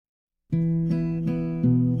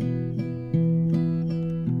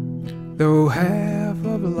Though half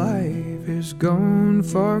of life is gone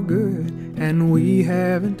for good and we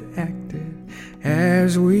haven't acted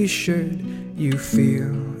as we should, you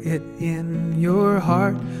feel it in your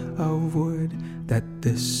heart of wood that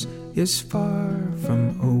this is far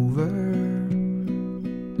from over.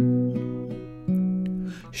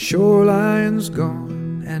 Shorelines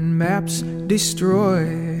gone and maps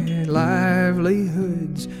destroyed,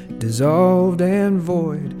 livelihoods dissolved and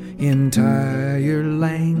void, entire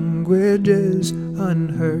languages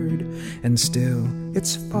unheard, and still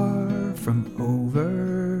it's far from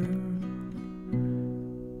over.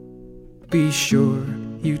 Be sure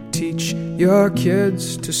you teach your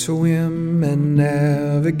kids to swim and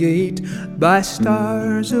navigate by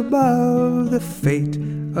stars above. The fate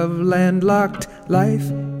of landlocked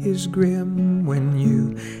life is grim when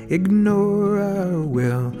you ignore our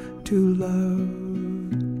will to love.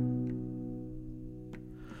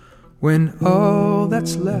 When all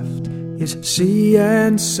that's left is sea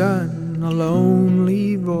and sun, a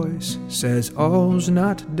lonely voice says all's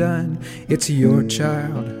not done. It's your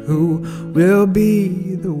child who will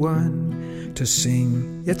be the one to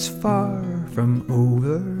sing it's far from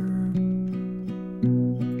over.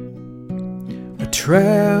 A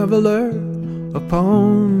traveler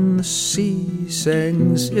upon the sea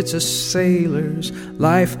sings it's a sailor's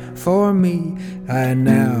life for me. I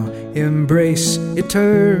now embrace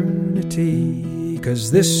eternity,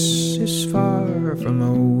 'cause this is far from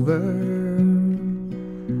over.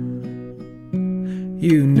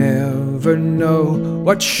 You never know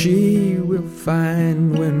what she will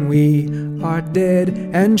find when we are dead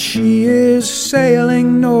and she is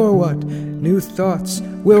sailing, nor what new thoughts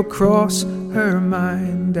will cross her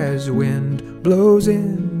mind as wind blows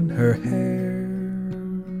in her hair.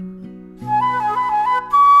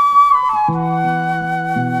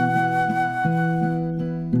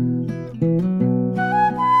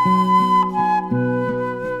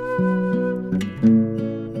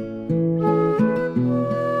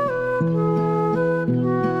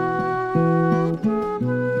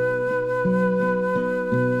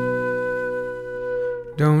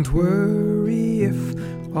 Don't worry if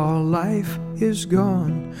all life is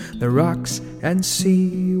gone. The rocks and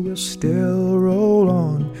sea will still roll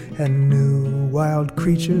on, and new wild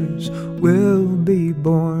creatures will be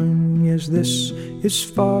born. Yes, this is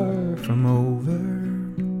far from over.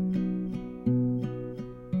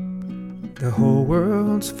 The whole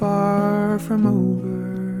world's far from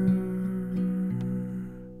over.